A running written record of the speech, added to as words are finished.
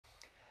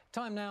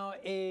Time now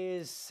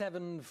is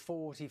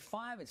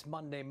 7:45. It's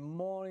Monday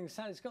morning.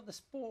 Sally's got the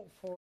sport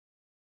for.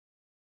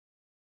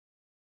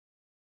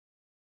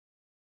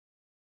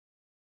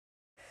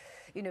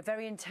 You know,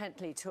 very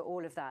intently to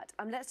all of that.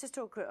 Let's just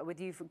talk with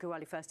you,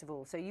 Gawali, first of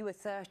all. So you were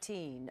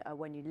 13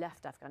 when you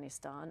left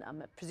Afghanistan.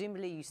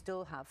 Presumably you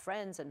still have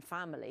friends and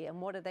family. And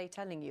what are they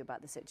telling you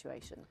about the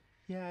situation?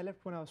 Yeah, I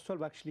left when I was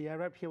 12, actually. I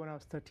arrived here when I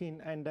was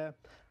 13, and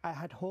I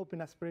had hope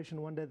and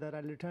aspiration one day that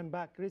I'll return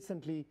back.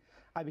 Recently,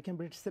 I became a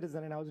British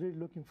citizen, and I was really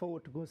looking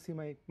forward to go see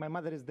my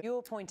mother is there.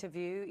 Your point of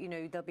view, you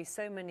know, there'll be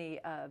so many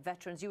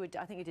veterans.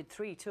 I think you did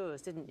 3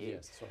 tours, didn't you?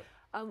 Yes, that's right.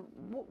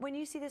 When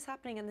you see this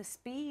happening and the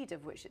speed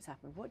of which it's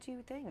happened, what do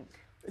you think?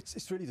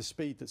 It's really the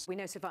speed that's... We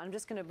know so far. I'm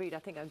just going to read. I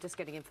think I'm just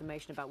getting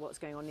information about what's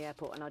going on in the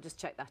airport, and I'll just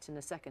check that in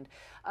a second.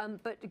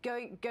 But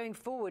going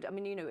forward, I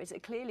mean, you know, it's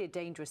clearly a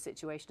dangerous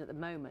situation at the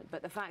moment.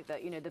 But the fact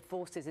that, you know, the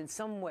forces in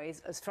some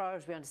ways, as far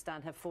as we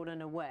understand, have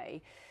fallen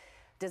away,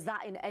 does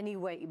that in any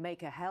way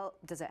make a help?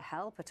 Does it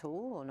help at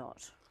all or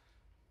not?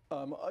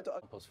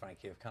 Examples,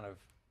 Frankie, of kind of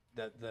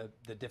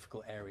the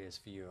difficult areas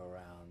for you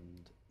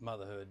around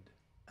motherhood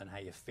and how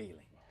you're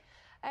feeling.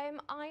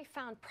 I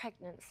found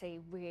pregnancy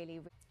really...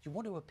 You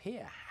want to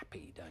appear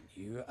happy, don't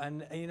you?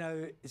 And, you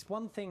know, it's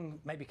one thing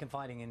maybe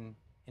confiding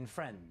in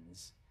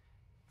friends,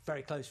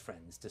 very close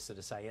friends, to sort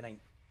of say it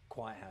ain't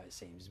quite how it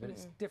seems, but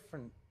it's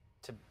different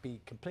to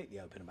be completely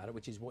open about it,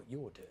 which is what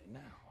you're doing now.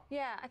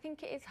 Yeah, I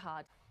think it is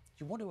hard.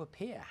 You want to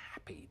appear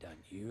happy,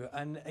 don't you?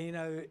 And, you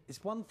know,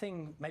 it's one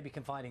thing maybe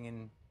confiding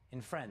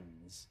in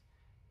friends,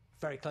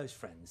 very close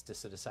friends, to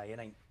sort of say it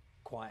ain't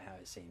quite how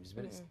it seems,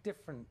 but it's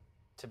different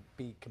to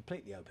be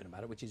completely open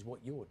about it, which is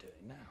what you're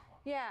doing now.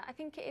 Yeah, I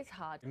think it is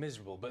hard. You're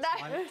miserable, but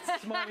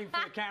smiling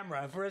for the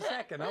camera for a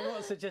second. I'm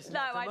not suggesting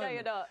that for a I know moment.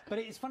 you're not. But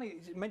it's funny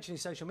mentioning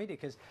social media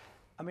because,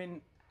 I mean,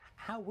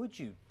 how would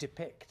you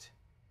depict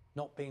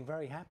not being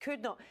very happy?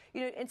 Could not.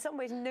 You know, in some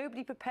ways,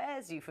 nobody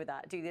prepares you for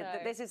that, do they? No.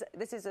 This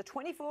is a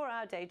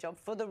 24-hour day job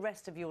for the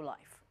rest of your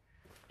life.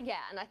 Yeah,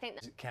 and I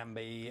think... It can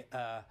be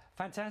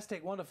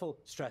fantastic, wonderful,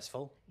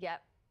 stressful.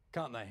 Yep.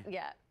 Can't they?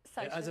 Yeah.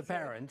 As a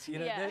parent, you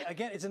know,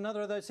 again, it's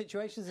another of those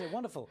situations. Isn't it?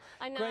 Wonderful.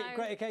 I know.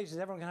 Great occasions.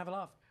 Everyone can have a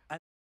laugh. And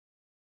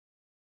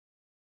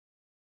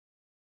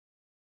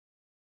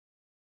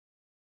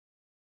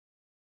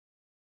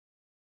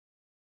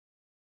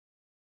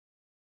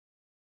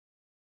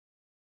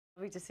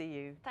Lovely to see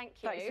you. Thank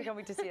you. Thanks for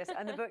coming to see us.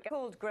 And the book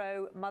called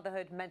Grow,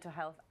 Motherhood, Mental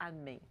Health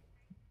and Me.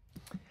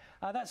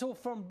 That's all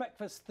from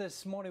breakfast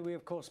this morning. We,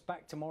 of course,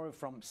 back tomorrow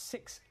from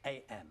 6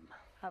 a.m.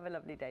 Have a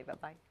lovely day.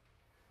 Bye-bye.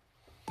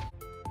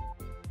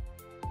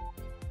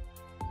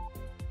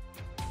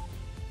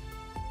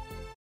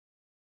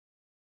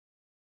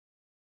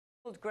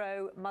 Called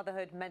Grow,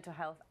 Motherhood, Mental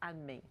Health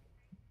and Me.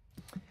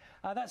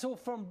 That's all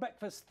from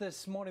breakfast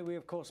this morning. We,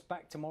 of course,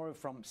 back tomorrow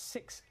from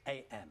 6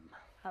 a.m.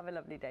 Have a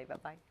lovely day.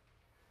 Bye-bye.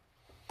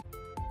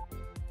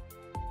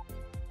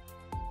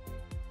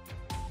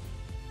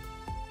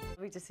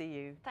 Lovely to see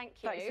you. Thank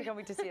you. Thanks for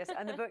coming to see us.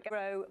 And the book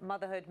Grow,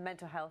 Motherhood,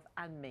 Mental Health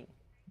and Me.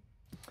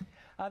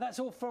 That's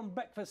all from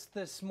breakfast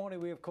this morning.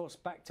 We, of course,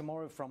 back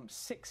tomorrow from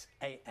 6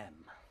 a.m.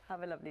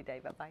 Have a lovely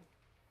day. Bye-bye.